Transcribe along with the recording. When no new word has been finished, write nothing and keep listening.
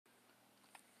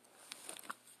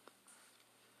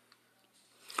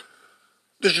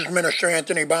This is Minister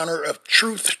Anthony Bonner of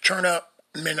Truth Turn Up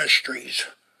Ministries.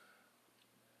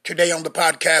 Today on the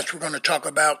podcast, we're going to talk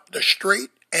about the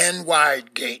straight and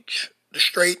wide gates. The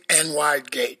straight and wide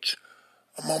gates.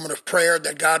 A moment of prayer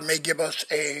that God may give us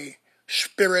a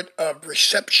spirit of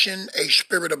reception, a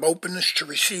spirit of openness to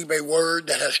receive a word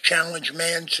that has challenged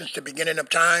man since the beginning of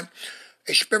time,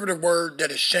 a spirit of word that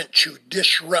is sent to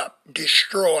disrupt,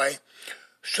 destroy,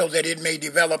 so that it may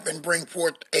develop and bring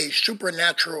forth a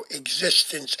supernatural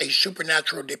existence, a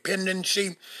supernatural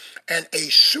dependency, and a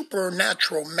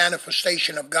supernatural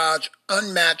manifestation of God's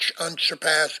unmatched,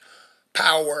 unsurpassed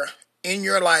power in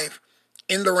your life,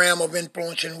 in the realm of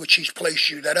influence in which He's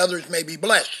placed you, that others may be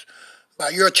blessed by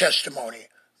your testimony,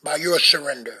 by your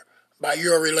surrender, by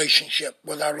your relationship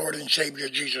with our Lord and Savior,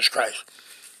 Jesus Christ.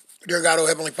 Dear God, oh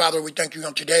Heavenly Father, we thank you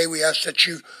on today. We ask that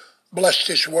you bless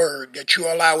this word, that you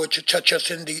allow it to touch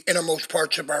us in the innermost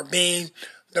parts of our being,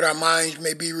 that our minds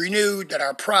may be renewed, that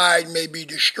our pride may be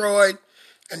destroyed,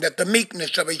 and that the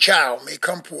meekness of a child may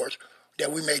come forth,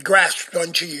 that we may grasp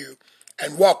unto you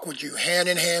and walk with you hand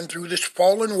in hand through this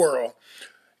fallen world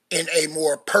in a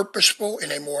more purposeful,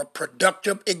 in a more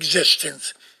productive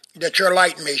existence, that your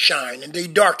light may shine in the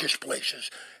darkest places,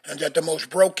 and that the most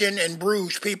broken and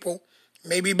bruised people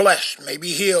may be blessed, may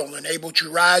be healed, and able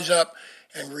to rise up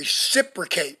and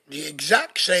reciprocate the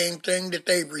exact same thing that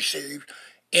they've received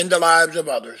in the lives of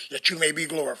others, that you may be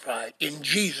glorified. In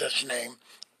Jesus' name,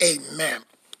 amen.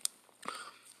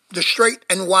 The straight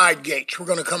and wide gates. We're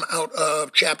going to come out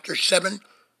of chapter 7,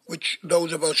 which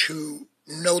those of us who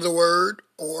know the word,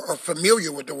 or are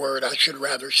familiar with the word, I should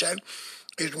rather say,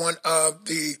 is one of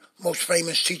the most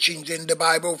famous teachings in the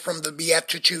Bible from the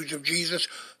Beatitudes of Jesus,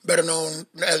 better known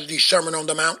as the Sermon on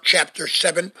the Mount, chapter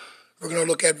 7. We're going to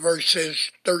look at verses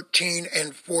 13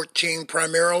 and 14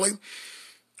 primarily,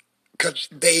 because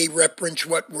they reference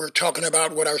what we're talking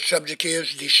about, what our subject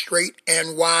is, the straight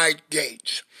and wide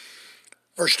gates.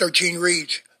 Verse 13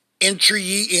 reads, "Enter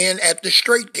ye in at the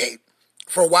straight gate,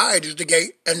 for wide is the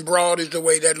gate, and broad is the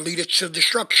way that leadeth to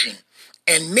destruction,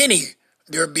 and many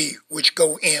there be which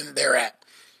go in thereat."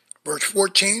 Verse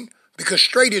 14, "Because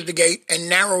straight is the gate, and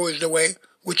narrow is the way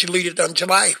which leadeth unto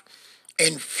life,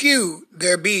 and few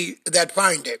there be that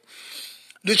find it."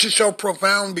 This is so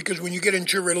profound because when you get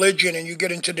into religion and you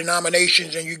get into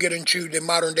denominations and you get into the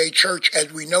modern day church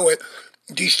as we know it,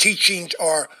 these teachings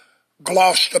are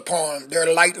glossed upon.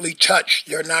 They're lightly touched.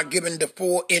 They're not given the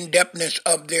full in-depthness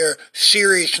of their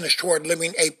seriousness toward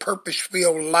living a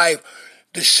purpose-filled life,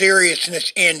 the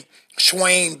seriousness in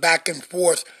swaying back and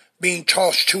forth, being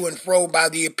tossed to and fro by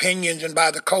the opinions and by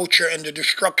the culture and the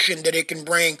destruction that it can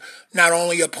bring not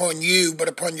only upon you, but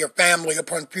upon your family,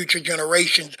 upon future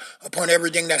generations, upon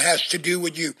everything that has to do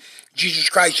with you. Jesus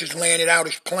Christ is laying it out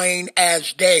as plain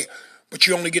as day, but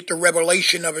you only get the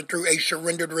revelation of it through a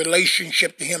surrendered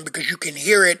relationship to Him, because you can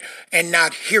hear it and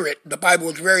not hear it. The Bible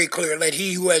is very clear. Let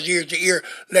he who has ears to hear,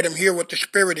 let him hear what the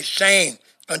Spirit is saying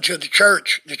unto the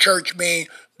church being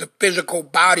the physical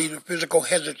body, the physical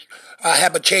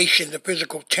habitation, the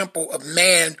physical temple of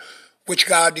man, which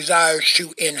God desires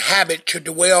to inhabit, to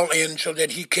dwell in, so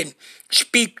that He can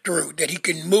speak through, that He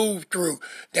can move through,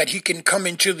 that He can come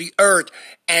into the earth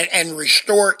and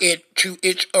restore it to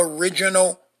its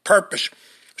original purpose.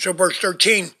 So verse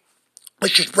 13,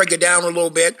 let's just break it down a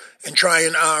little bit and try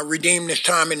and redeem this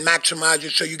time and maximize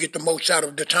it so you get the most out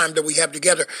of the time that we have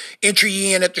together. "Enter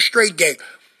ye in at the straight gate."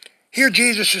 Here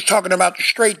Jesus is talking about the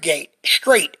straight gate.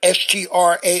 Straight,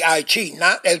 S-T-R-A-I-T,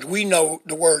 not as we know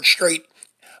the word straight,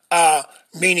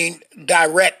 meaning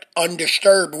direct,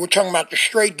 undisturbed. We're talking about the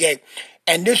straight gate.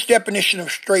 And this definition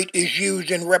of straight is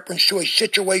used in reference to a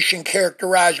situation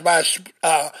characterized by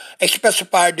a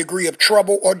specified degree of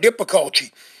trouble or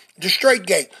difficulty. The straight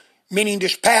gate, meaning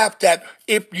this path that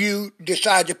if you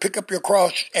decide to pick up your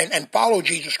cross and follow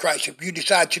Jesus Christ, if you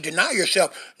decide to deny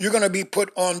yourself, you're going to be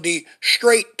put on the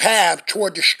straight path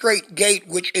toward the straight gate,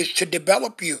 which is to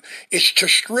develop you. It's to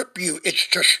strip you. It's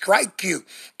to strike you.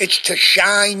 It's to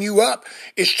shine you up.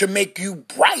 It's to make you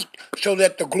bright so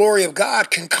that the glory of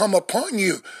God can come upon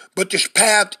you. But this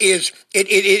path is, it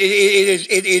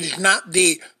is not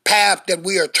the path that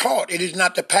we are taught. It is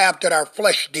not the path that our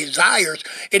flesh desires.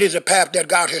 It is a path that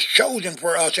God has chosen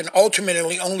for us, and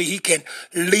ultimately only He can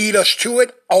lead us to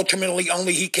it. Ultimately,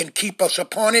 only he can keep us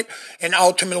upon it, and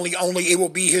ultimately only it will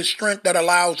be his strength that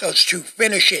allows us to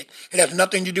finish it. It has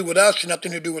nothing to do with us,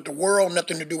 nothing to do with the world,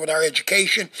 nothing to do with our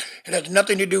education. It has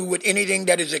nothing to do with anything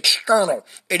that is external.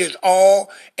 It is all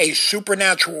a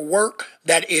supernatural work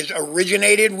that is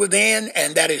originated within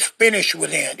and that is finished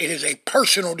within. It is a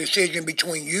personal decision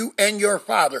between you and your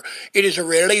Father. It is a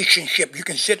relationship. You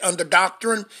can sit under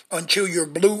doctrine until you're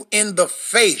blue in the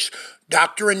face.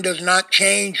 Doctrine does not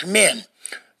change men.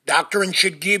 Doctrine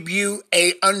should give you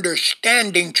a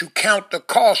understanding to count the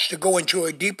cost to go into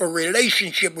a deeper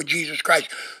relationship with Jesus Christ,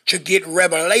 to get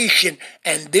revelation.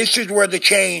 And this is where the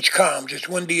change comes. It's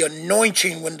when the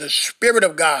anointing, when the Spirit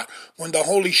of God, when the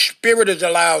Holy Spirit is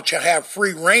allowed to have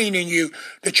free reign in you,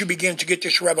 that you begin to get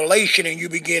this revelation and you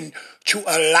begin to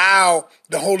allow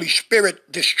the Holy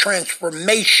Spirit, this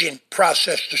transformation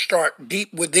process to start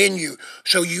deep within you.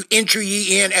 So you enter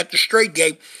ye in at the straight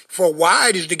gate, for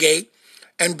wide is the gate,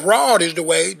 and broad is the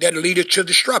way that leadeth to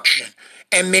destruction,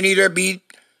 and many there be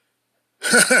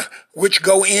which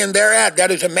go in thereat. That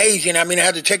is amazing. I mean, I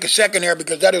had to take a second there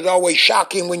because that is always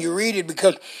shocking when you read it,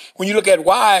 because when you look at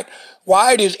wide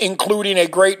is including a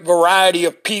great variety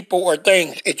of people or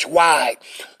things. It's wide.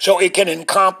 So it can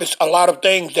encompass a lot of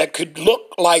things that could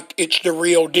look like it's the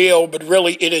real deal, but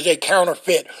really it is a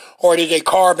counterfeit, or it is a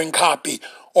carbon copy,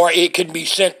 or it can be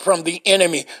sent from the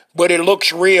enemy, but it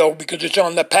looks real because it's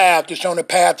on the path. It's on the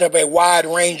path of a wide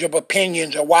range of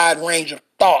opinions, a wide range of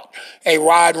thought, a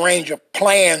wide range of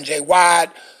plans, a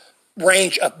wide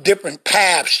range of different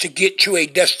paths to get to a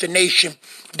destination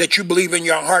that you believe in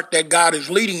your heart that God is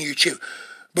leading you to.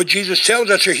 But Jesus tells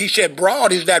us here, he said,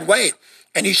 broad is that way.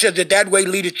 And he said that way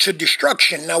leadeth to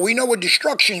destruction. Now, we know what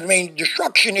destruction means.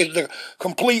 Destruction is the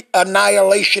complete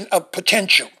annihilation of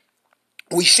potential.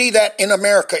 We see that in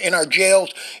America, in our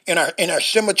jails, in our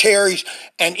cemeteries,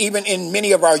 and even in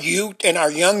many of our youth and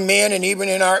our young men, and even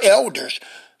in our elders,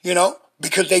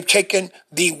 because they've taken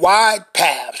the wide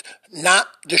path, not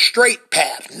the straight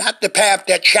path, not the path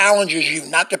that challenges you,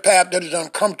 not the path that is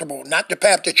uncomfortable, not the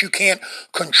path that you can't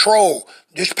control.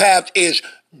 This path is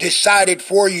decided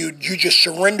for you. You just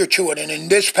surrender to it. And in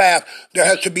this path, there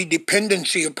has to be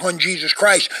dependency upon Jesus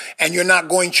Christ, and you're not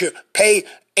going to pay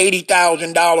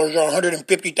 $80,000 or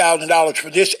 $150,000 for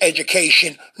this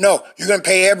education. No, you're going to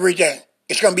pay everything.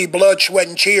 It's going to be blood, sweat,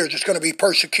 and tears. It's going to be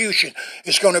persecution.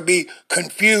 It's going to be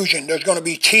confusion. There's going to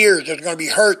be tears. There's going to be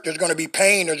hurt. There's going to be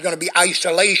pain. There's going to be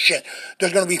isolation.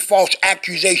 There's going to be false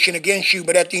accusation against you.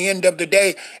 But at the end of the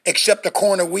day, except a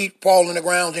corn of wheat fall in the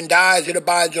ground and dies, it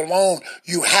abides alone.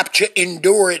 You have to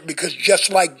endure it, because just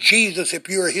like Jesus, if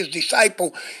you're his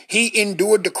disciple, he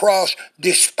endured the cross,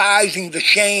 despising the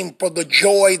shame for the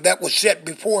joy that was set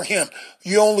before him.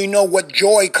 You only know what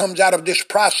joy comes out of this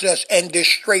process and this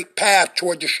straight path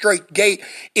toward the straight gate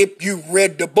if you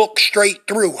read the book straight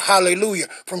through. Hallelujah.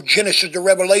 From Genesis to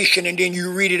Revelation, and then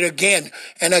you read it again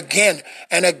and again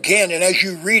and again. And as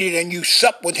you read it and you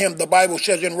sup with him, the Bible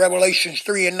says in Revelations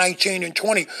 3:19 and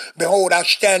 20, behold, I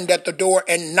stand at the door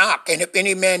and knock. And if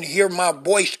any man hear my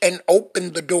voice and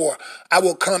open the door, I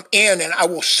will come in and I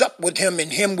will sup with him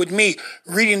and him with me.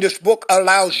 Reading this book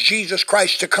allows Jesus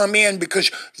Christ to come in,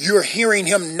 because you're hearing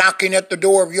him knocking at the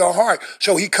door of your heart.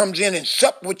 So he comes in and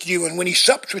sup with you. And when he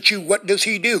sups with you, what does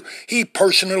he do? He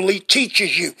personally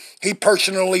teaches you. He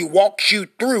personally walks you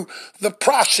through the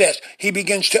process. He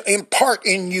begins to impart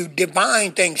in you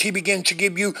divine things. He begins to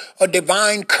give you a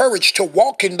divine courage to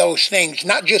walk in those things,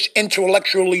 not just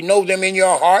intellectually know them in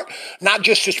your heart, not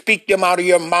just to speak them out of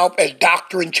your mouth as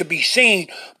doctrine to be seen,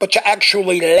 but to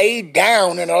actually lay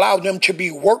down and allow them to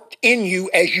be worked in you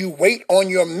as you wait on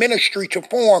your ministry to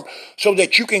form, so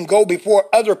that you can go before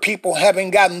other people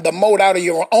having gotten the mote out of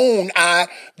your own eye.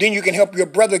 Then you can help your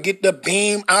brother get the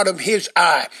beam out of his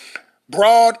eye.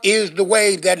 Broad is the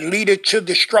way that leadeth to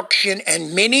destruction,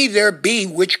 and many there be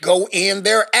which go in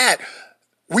thereat.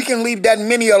 We can leave that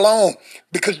many alone,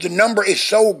 because the number is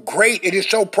so great. It is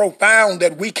so profound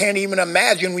that we can't even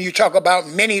imagine. When you talk about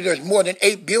many, there's more than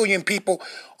 8 billion people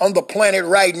on the planet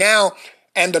right now.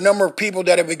 And the number of people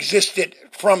that have existed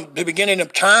from the beginning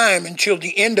of time until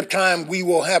the end of time, we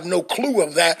will have no clue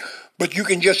of that. But you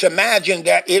can just imagine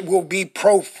that it will be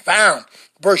profound.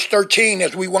 Verse 13,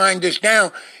 as we wind this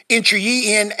down, enter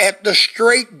ye in at the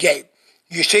straight gate.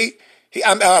 You see,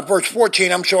 verse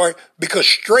 14, because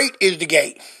straight is the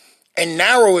gate, and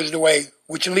narrow is the way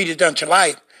which leadeth unto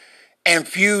life, and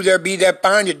few there be that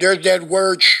find it. There's that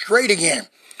word straight again.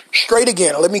 Straight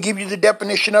again. Let me give you the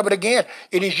definition of it again.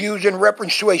 It is used in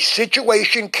reference to a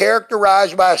situation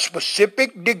characterized by a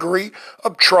specific degree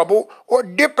of trouble or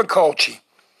difficulty.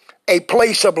 A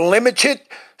place of limited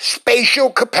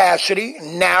spatial capacity,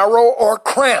 narrow or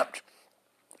cramped.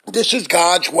 This is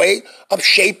God's way of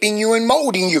shaping you and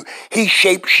molding you. He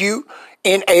shapes you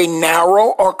in a narrow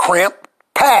or cramped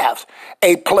path,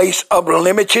 a place of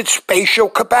limited spatial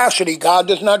capacity. God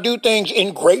does not do things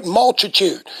in great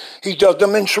multitude. He does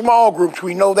them in small groups.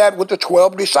 We know that with the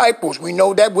 12 disciples. We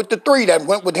know that with the 3 that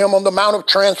went with him on the Mount of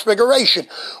Transfiguration.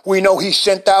 We know he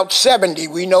sent out 70.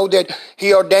 We know that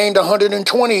he ordained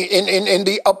 120 in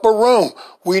the upper room.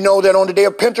 We know that on the day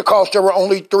of Pentecost, there were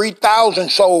only 3,000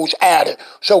 souls added.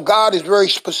 So God is very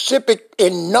specific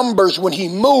in numbers when he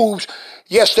moves.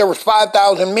 Yes, there was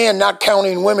 5,000 men, not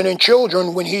counting women and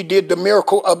children, when he did the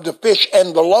miracle of the fish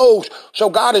and the loaves. So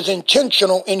God is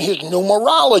intentional in his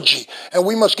numerology. And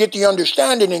we must get the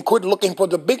understanding and quit looking for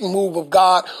the big move of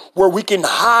God where we can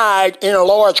hide in a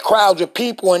large crowds of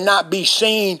people and not be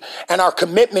seen, and our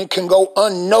commitment can go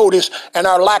unnoticed, and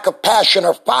our lack of passion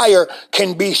or fire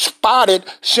can be spotted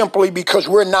simply because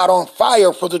we're not on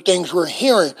fire for the things we're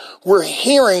hearing. We're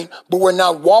hearing, but we're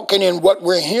not walking in what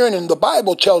we're hearing. And the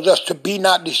Bible tells us to be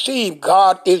not deceived.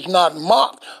 God is not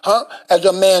mocked. As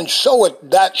a man soweth,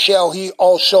 that shall he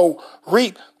also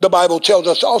reap. The Bible tells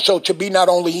us also to be not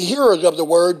only hearers of the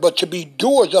word, but to be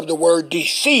doers of the word,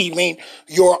 deceiving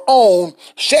your own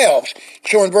selves.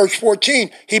 So in verse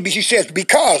 14, he says,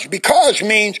 because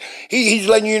means he's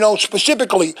letting you know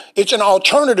specifically it's an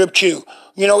alternative to,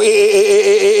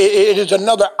 it is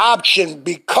another option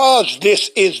because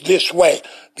this is this way.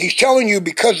 He's telling you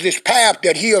because this path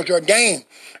that he has ordained,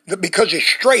 because it's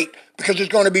straight, because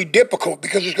it's going to be difficult,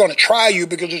 because it's going to try you,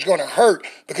 because it's going to hurt,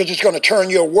 because it's going to turn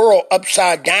your world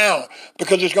upside down,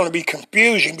 because it's going to be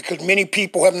confusing, because many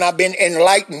people have not been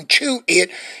enlightened to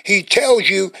it. He tells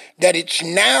you that it's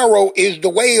narrow is the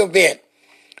way of it.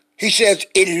 He says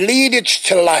it leadeth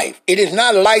to life. It is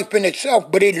not life in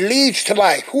itself, but it leads to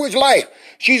life. Who is life?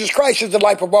 Jesus Christ is the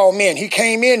life of all men. He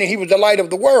came in and he was the light of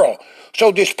the world.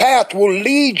 So this path will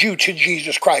lead you to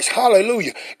Jesus Christ.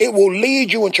 Hallelujah. It will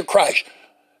lead you into Christ.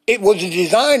 It was the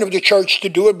design of the church to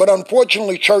do it, but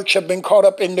unfortunately, church have been caught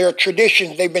up in their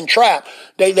traditions. They've been trapped.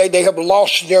 They have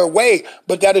lost their way,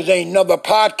 but that is another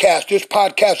podcast. This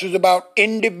podcast is about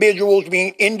individuals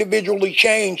being individually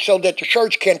changed so that the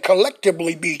church can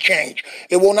collectively be changed.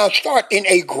 It will not start in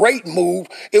a great move.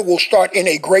 It will start in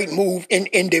a great move in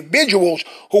individuals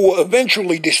who will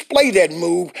eventually display that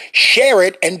move, share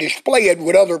it, and display it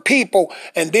with other people,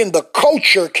 and then the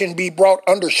culture can be brought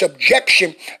under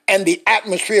subjection, and the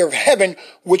atmosphere of heaven,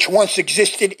 which once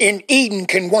existed in Eden,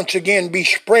 can once again be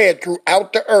spread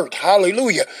throughout the earth.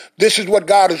 Hallelujah. This is what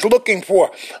God is looking for.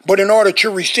 But in order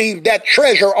to receive that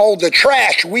treasure, all the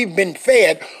trash we've been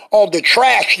fed, all the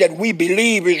trash that we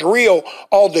believe is real,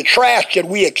 all the trash that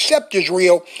we accept is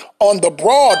real, on the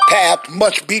broad path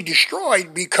must be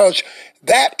destroyed, because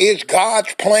that is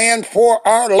God's plan for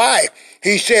our life.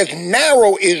 He says,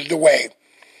 narrow is the way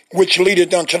which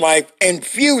leadeth unto life, and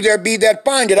few there be that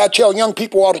find it. I tell young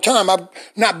people all the time, I've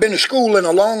not been to school in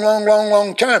a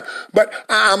long time, but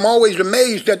I'm always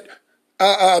amazed that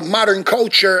modern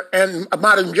culture and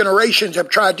modern generations have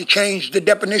tried to change the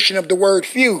definition of the word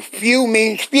few. Few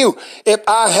means few. If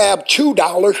I have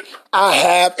 $2, I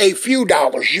have a few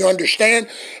dollars. You understand?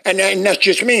 And that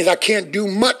just means I can't do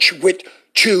much with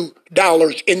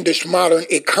 $2 in this modern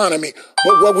economy.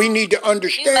 But what we need to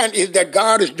understand is that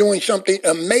God is doing something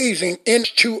amazing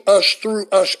into us, through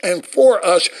us, and for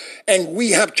us. And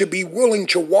we have to be willing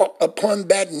to walk upon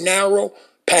that narrow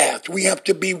path. We have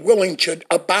to be willing to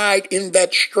abide in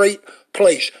that straight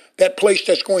place. That place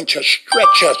that's going to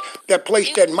stretch us, that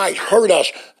place that might hurt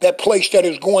us, that place that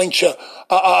is going to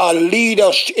lead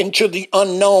us into the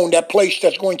unknown, that place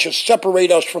that's going to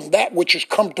separate us from that which is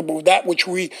comfortable, that which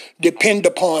we depend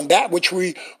upon, that which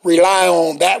we rely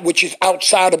on, that which is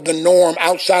outside of the norm,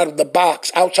 outside of the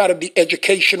box, outside of the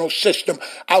educational system,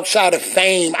 outside of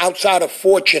fame, outside of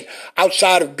fortune,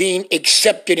 outside of being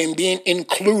accepted and being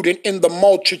included in the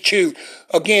multitude.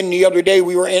 Again, the other day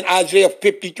we were in Isaiah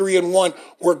 53:1,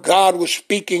 where God was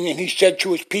speaking, and he said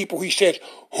to his people, he says,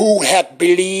 who hath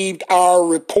believed our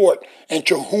report, and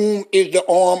to whom has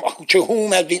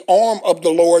the arm of the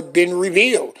Lord been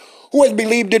revealed? Who has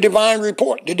believed the divine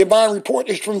report? The divine report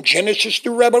is from Genesis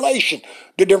through Revelation.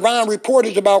 The divine report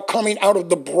is about coming out of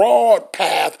the broad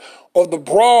path, or the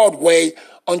broad way,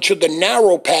 onto the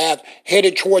narrow path,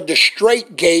 headed toward the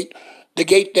straight gate, the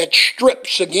gate that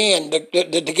strips again, the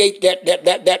gate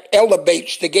that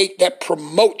elevates, the gate that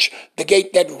promotes, the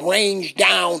gate that rains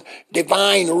down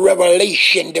divine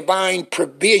revelation, divine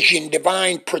provision,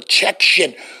 divine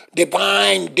protection,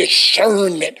 divine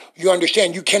discernment. You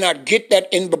understand? You cannot get that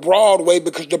in the Broadway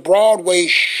because the Broadway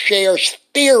shares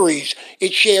theories.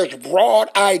 It shares broad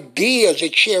ideas.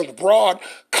 It shares broad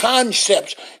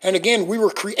concepts. And again, we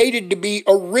were created to be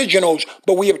originals,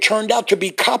 but we have turned out to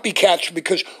be copycats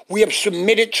because we have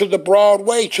submitted to the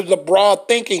Broadway, to the broad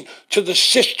thinking, to the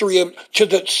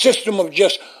system of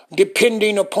just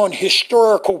depending upon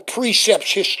historical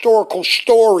precepts, historical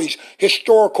stories,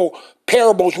 historical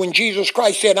parables. When Jesus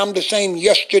Christ said, I'm the same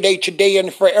yesterday, today,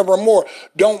 and forevermore.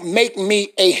 Don't make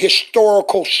me a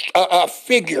historical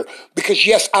figure, because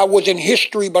yes, I was in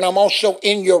history, but I'm also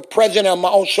in your present. I'm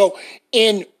also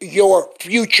in your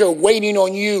future, waiting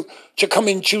on you to come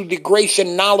into the grace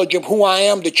and knowledge of who I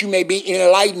am, that you may be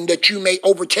enlightened, that you may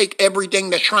overtake everything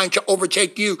that's trying to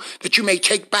overtake you, that you may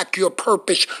take back your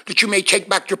purpose, that you may take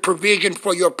back your provision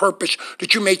for your purpose,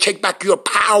 that you may take back your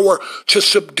power to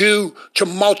subdue, to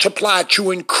multiply,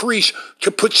 to increase,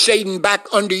 to put Satan back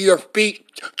under your feet,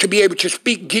 to be able to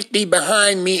speak, get thee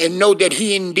behind me, and know that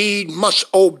he indeed must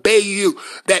obey you,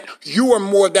 that you are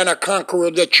more than a conqueror,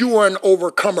 that you are an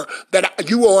overcomer, that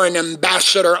you are an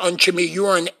ambassador unto me, you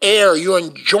are an heir, you are a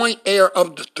joint heir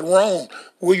of the throne.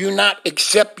 Will you not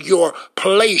accept your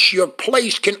place? Your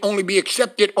place can only be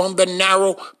accepted on the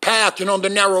narrow path. And on the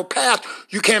narrow path,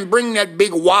 you can't bring that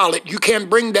big wallet. You can't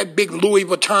bring that big Louis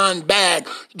Vuitton bag.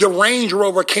 The Range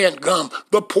Rover can't come.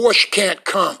 The Porsche can't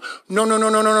come. No.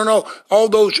 All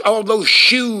those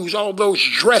shoes, all those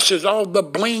dresses, all the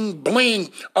bling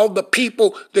bling, all the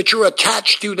people that you're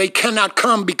attached to, they cannot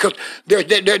come because there's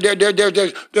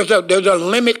a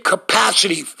limit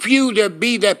capacity. Few there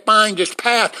be that find this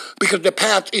path, because the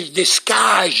path is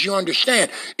disguised, you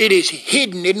understand? It is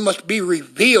hidden. It must be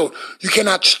revealed. You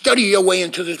cannot study your way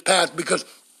into this path, because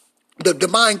the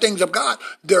divine things of God,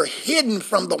 they're hidden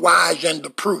from the wise and the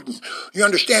prudent. You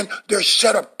understand? They're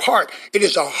set apart. It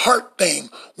is a heart thing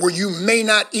where you may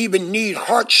not even need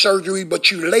heart surgery,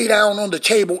 but you lay down on the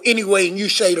table anyway and you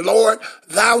say, Lord,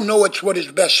 thou knowest what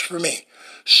is best for me.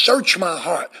 Search my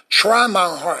heart, try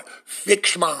my heart,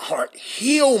 fix my heart,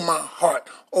 heal my heart.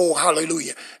 Oh,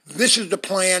 hallelujah. This is the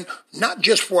plan, not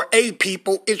just for a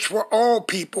people, it's for all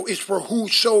people. It's for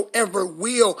whosoever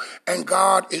will. And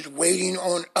God is waiting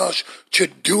on us to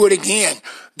do it again.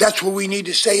 That's what we need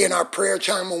to say in our prayer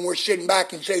time when we're sitting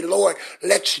back and say, Lord,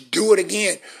 let's do it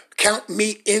again. Count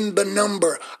me in the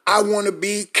number. I want to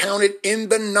be counted in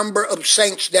the number of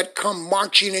saints that come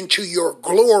marching into your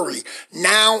glory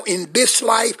now in this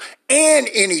life and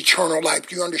in eternal life.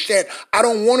 Do you understand? I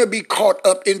don't want to be caught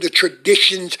up in the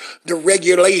traditions, the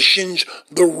regulations,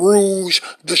 the rules,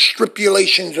 the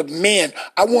stipulations of men.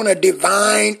 I want a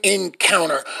divine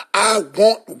encounter. I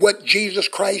want what Jesus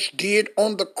Christ did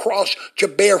on the cross to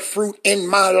bear fruit in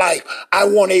my life. I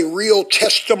want a real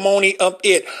testimony of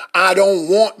it. I don't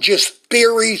want just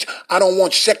theories. I don't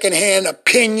want secondhand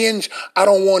opinions. I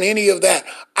don't want any of that.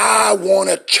 I want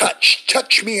to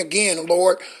touch me again,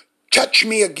 Lord. Touch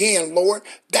me again, Lord.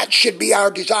 That should be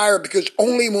our desire, because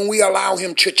only when we allow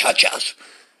him to touch us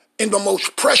in the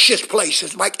most precious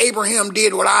places, like Abraham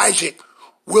did with Isaac,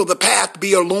 will the path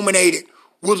be illuminated.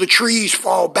 Will the trees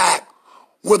fall back?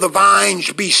 Will the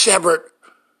vines be severed?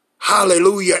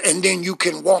 Hallelujah. And then you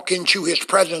can walk into his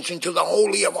presence, into the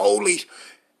Holy of Holies.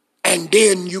 And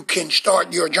then you can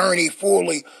start your journey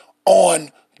fully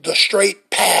on the straight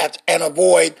path and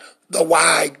avoid the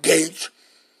wide gates,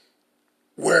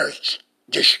 where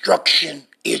destruction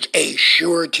is a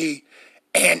surety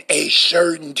and a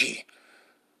certainty.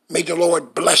 May the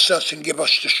Lord bless us and give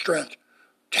us the strength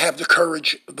to have the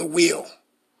courage, the will,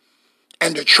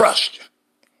 and the trust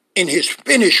in his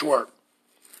finished work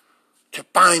to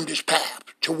find this path,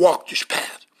 to walk this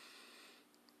path,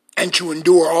 and to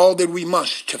endure all that we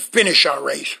must to finish our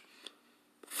race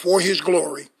for his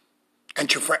glory, and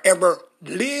to forever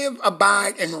live,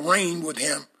 abide, and reign with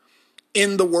him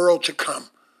in the world to come.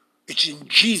 It's in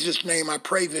Jesus' name I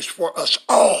pray this for us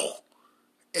all.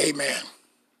 Amen.